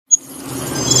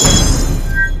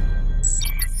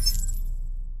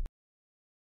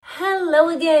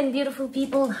Hello again, beautiful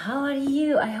people. How are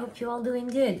you? I hope you're all doing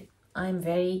good. I'm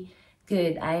very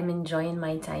good. I'm enjoying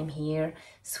my time here,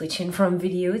 switching from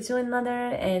video to another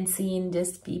and seeing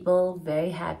just people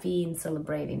very happy and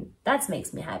celebrating. That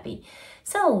makes me happy.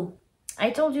 So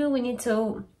I told you we need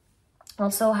to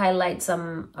also highlight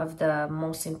some of the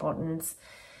most important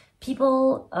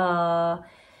people.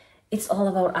 It's all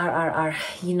about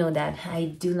RRR. You know that. I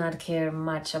do not care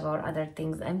much about other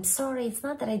things. I'm sorry. It's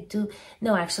not that I do.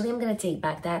 No, actually, I'm going to take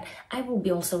back that. I will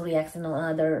be also reacting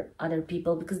on other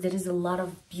people because there is a lot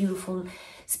of beautiful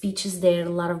speeches there, a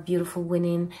lot of beautiful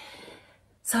women.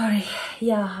 Sorry.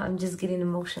 Yeah, I'm just getting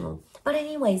emotional. But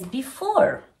anyways,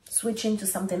 before switching to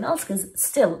something else, because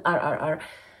still RRR,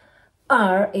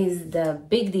 R is the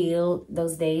big deal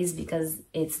those days because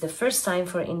it's the first time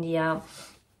for India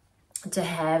to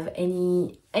have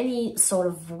any sort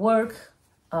of work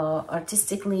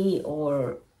artistically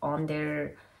or on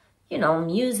their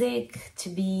music to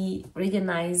be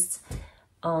recognized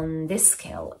on this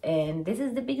scale. And this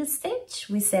is the biggest stage.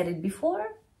 We said it before,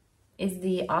 it's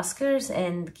the Oscars,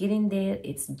 and getting there,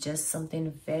 it's just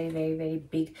something very, very, very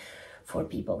big for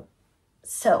people.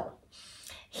 So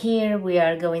here we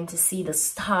are going to see the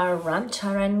star Ram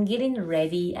Charan getting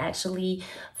ready actually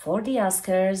for the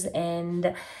Oscars,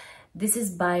 and this is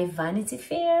by Vanity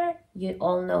Fair. You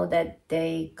all know that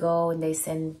they go and they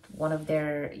send one of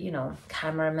their,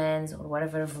 cameramans or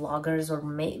whatever, vloggers or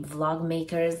vlog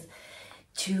makers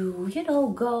to,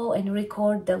 go and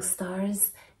record those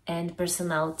stars and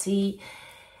personality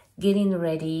getting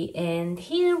ready. And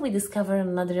here we discover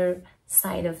another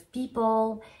side of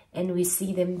people and we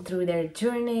see them through their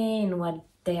journey and what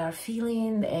they are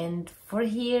feeling. And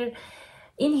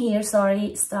star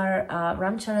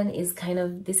Ram Charan is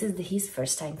this is his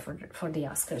first time for the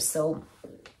Oscars. So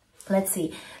let's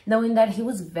see. Knowing that he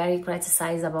was very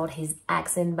criticized about his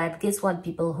accent, but guess what,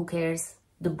 people, who cares?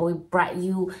 The boy brought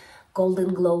you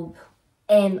Golden Globe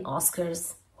and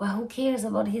Oscars. Well, who cares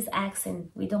about his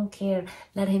accent? We don't care.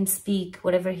 Let him speak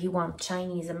whatever he wants.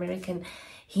 Chinese, American,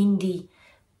 Hindi,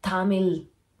 Tamil,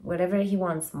 whatever he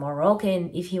wants.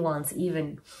 Moroccan, if he wants,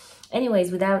 even.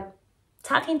 Anyways, without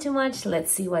talking too much,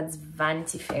 let's see what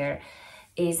Vanity Fair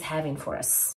is having for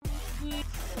us.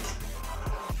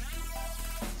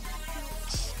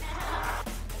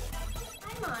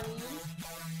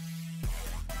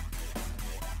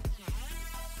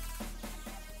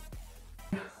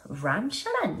 Ram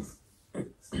Charan.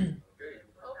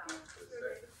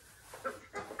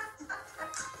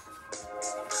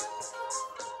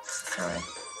 Sorry.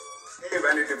 Hey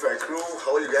Vanity Fair crew,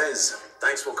 how are you guys?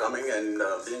 Thanks for coming and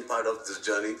being part of this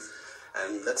journey.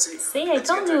 And let's see. See, I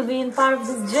told you, being part of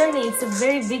this journey, it's a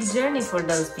very big journey for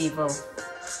those people.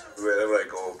 Wherever I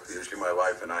go, usually my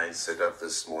wife and I set up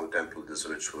this small temple, this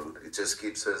ritual. It just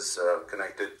keeps us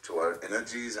connected to our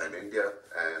energies and India.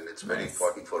 And it's very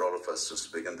important for all of us to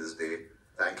begin this day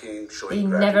thanking, showing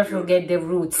gratitude. Never forget their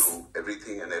roots. To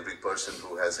everything and every person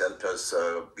who has helped us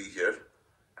be here.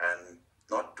 And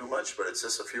not too much, but it's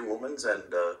just a few moments and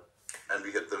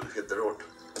we hit the road.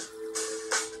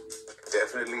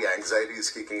 Definitely anxiety is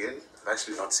kicking in. I've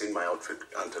actually not seen my outfit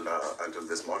until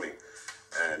this morning,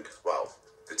 and wow,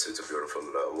 it's a beautiful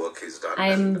work he's done.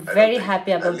 I'm very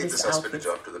happy about this outfit. I'll leave the suspended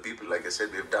job to the people. Like I said,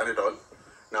 we've done it all.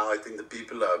 Now I think the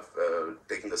people have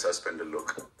taken the suspended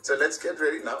look. So let's get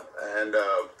ready now, and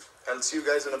I'll see you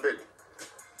guys in a bit.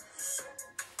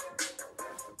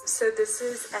 So this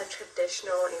is a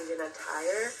traditional Indian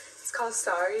attire. It's called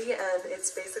sari, and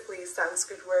it's basically a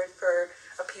Sanskrit word for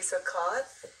a piece of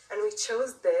cloth. And we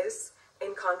chose this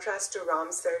in contrast to Ram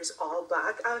Sir's all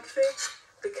black outfit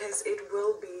because it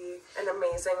will be an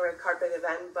amazing red carpet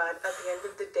event. But at the end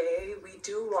of the day, we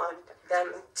do want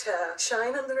them to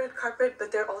shine on the red carpet,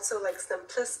 but they're also like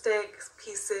simplistic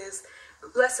pieces.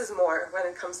 Less is more when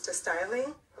it comes to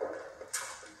styling.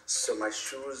 So my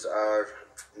shoes are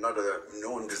not a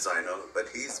known designer, but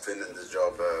he's been in this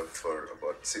job for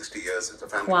about 60 years. It's a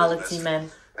family quality business,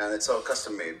 man, and it's all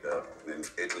custom made in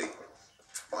Italy.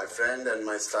 My friend and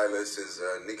my stylist is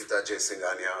Nikita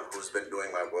Jaisingania, who's been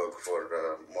doing my work for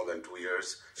more than 2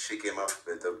 years. She came up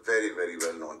with a very, very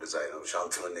well-known designer,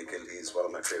 Shantanu Nikhil. He's one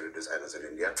of my favorite designers in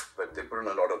India, but they put in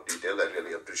a lot of detail. I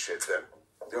really appreciate them.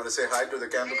 Do you want to say hi to the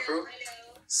camera crew?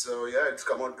 So yeah, it's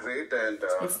come out great, and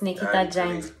it's Nikita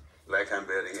Jain. Like I'm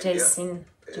wearing Jason.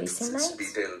 It's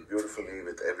detailed beautifully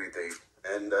with everything.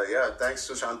 And yeah, thanks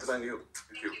to Shantanu and you.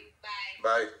 Thank you.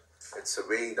 Bye. It's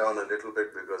weighing down a little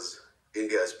bit because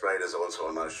India's pride is also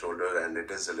on our shoulder and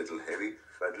it is a little heavy.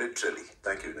 But literally,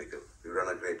 thank you, Nikhil. You've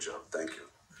done a great job. Thank you.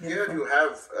 Beautiful. Here you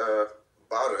have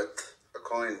Bharat, a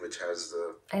coin which has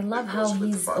the... I love how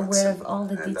he's aware of all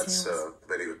the details. And that's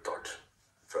very good thought.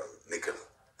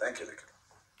 Thank you, Nikhil.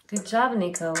 Good job,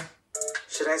 Nico.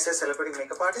 Should I say celebrity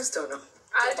makeup artist or no?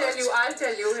 I'll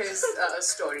tell you his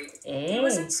story. He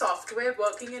was in software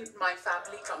working in my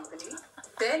family company.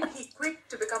 Then he quit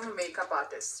to become a makeup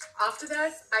artist. After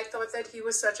that, I thought that he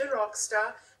was such a rock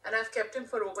star, and I've kept him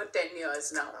for over 10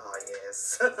 years now. Oh,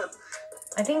 yes.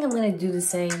 I think I'm gonna do the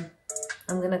same.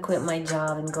 I'm gonna quit my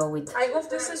job and go with I hope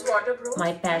this is waterproof.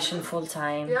 my passion full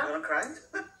time. Yeah. You wanna cry?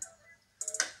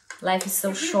 Life is so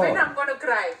If you short. win, I'm gonna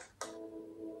cry.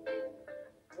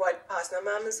 What Pasna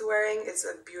ma'am is wearing is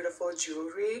a beautiful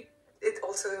jewelry. It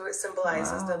also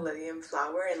symbolizes the Lilium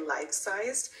flower in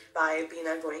life-sized by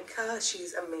Beena Goenka.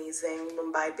 She's amazing,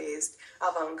 Mumbai-based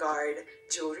avant-garde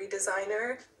jewelry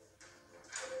designer.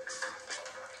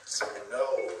 No.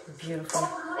 Beautiful.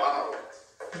 Wow.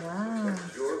 Wow.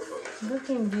 Beautiful.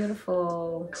 Looking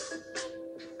beautiful.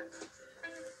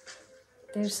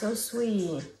 They're so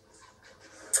sweet.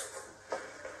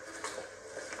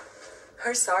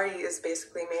 Her sari is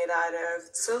basically made out of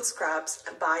silk scraps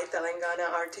by Telangana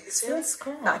artisans Silk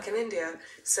scrap. back in India.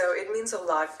 So it means a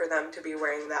lot for them to be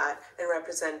wearing that and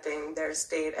representing their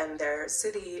state and their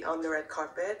city on the red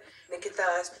carpet.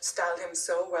 Nikita styled him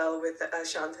so well with the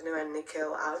Shantanu and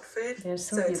Nikhil outfit. They're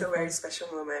so it's a beautiful. very special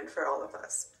moment for all of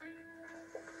us.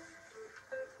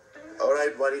 All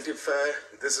right, Vanity Fair,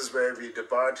 this is where we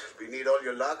depart. We need all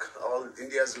your luck, all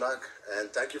India's luck,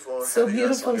 and thank you for So having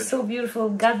us on beautiful, your so show. beautiful.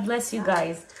 God bless you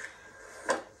guys.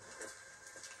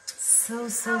 So.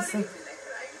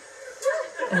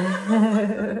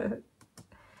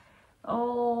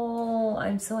 Oh,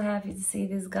 I'm so happy to see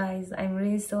this, guys. I'm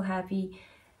really so happy.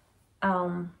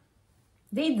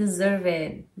 They deserve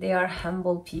it. They are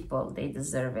humble people. They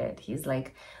deserve it. He's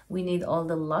like, we need all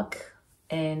the luck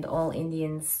and all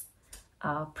Indians'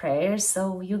 prayers.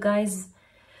 So you guys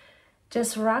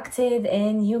just rocked it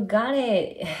and you got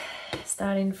it.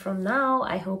 Starting from now,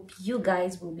 I hope you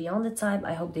guys will be on the time.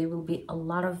 I hope there will be a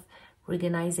lot of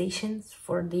organizations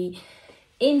for the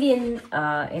Indian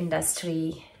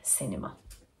industry cinema.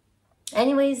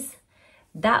 Anyways,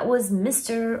 that was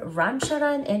Mr. Ram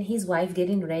Charan and his wife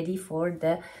getting ready for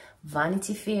the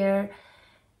Vanity Fair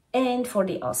and for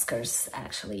the Oscars,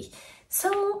 actually.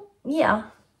 So, yeah.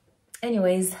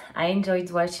 Anyways, I enjoyed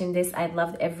watching this. I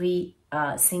loved every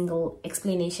single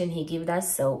explanation he gave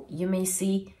us. So you may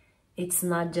see it's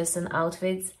not just an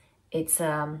outfit. It's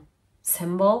a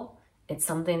symbol. It's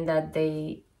something that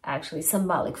they actually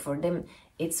symbolic for them.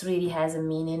 It really has a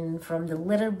meaning from the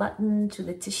leather button to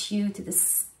the tissue to the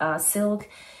silk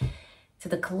to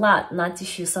the cloth, not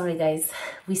tissue. Sorry guys,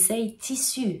 we say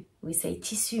tissue. We say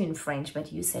tissue in French,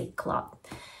 but you say cloth.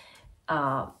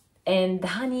 And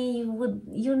honey,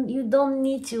 you don't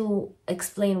need to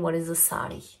explain what is a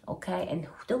sari, okay? And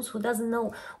those who doesn't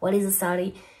know what is a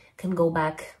sari can go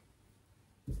back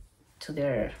to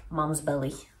their mom's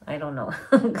belly. I don't know.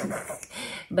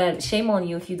 But shame on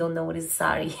you if you don't know what is a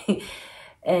sari.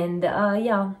 And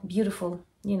yeah, beautiful,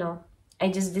 you know.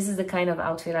 This is the kind of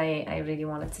outfit I really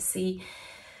wanted to see.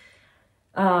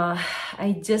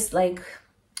 I just like,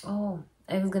 oh,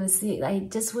 I was gonna say, I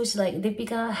just wish like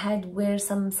Deepika had wear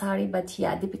some sari, but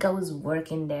yeah, Deepika was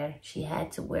working there. She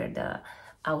had to wear the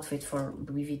outfit for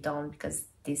Louis Vuitton because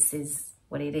this is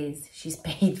what it is. She's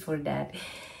paid for that.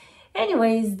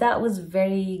 Anyways, that was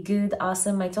very good,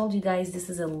 awesome. I told you guys this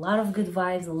is a lot of good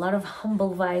vibes, a lot of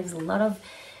humble vibes, a lot of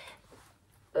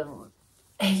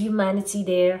humanity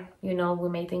there. You know, we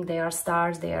may think they are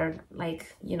stars, they are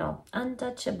like, you know,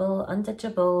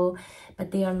 untouchable, but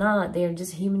they are not. They are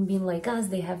just human being like us.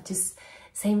 They have just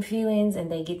same feelings and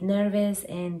they get nervous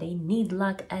and they need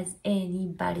luck as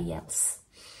anybody else.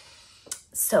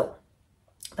 So,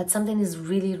 but something is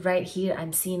really right here.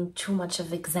 I'm seeing too much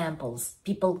of examples.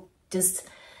 People just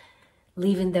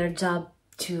leaving their job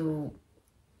to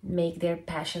make their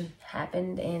passion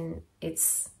happen, and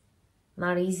it's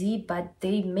not easy, but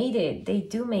they made it. They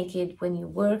do make it. When you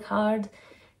work hard,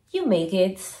 you make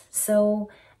it. So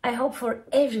I hope for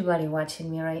everybody watching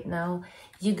me right now,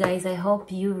 you guys, I hope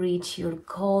you reach your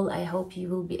goal. I hope you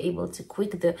will be able to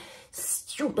quit the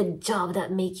stupid job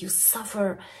that make you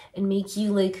suffer and make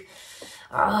you like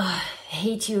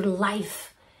hate your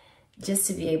life, just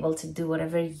to be able to do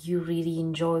whatever you really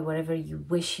enjoy, whatever you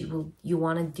wish you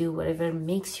want to do, whatever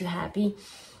makes you happy,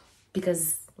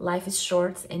 because life is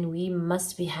short and we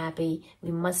must be happy.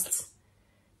 We must,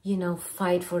 you know,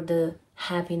 fight for the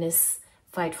happiness,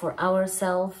 fight for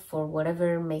ourselves, for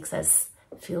whatever makes us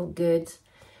feel good,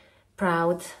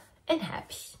 proud, and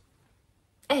happy.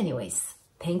 Anyways,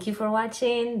 thank you for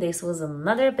watching. This was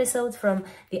another episode from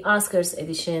the Oscars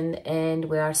edition, and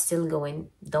we are still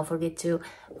going. Don't forget to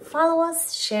follow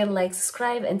us, share, like,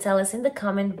 subscribe, and tell us in the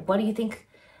comment what do you think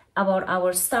about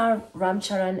our star Ram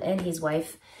Charan and his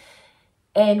wife.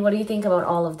 And what do you think about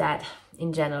all of that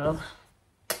in general?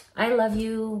 I love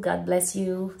you. God bless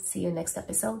you. See you next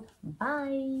episode.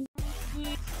 Bye.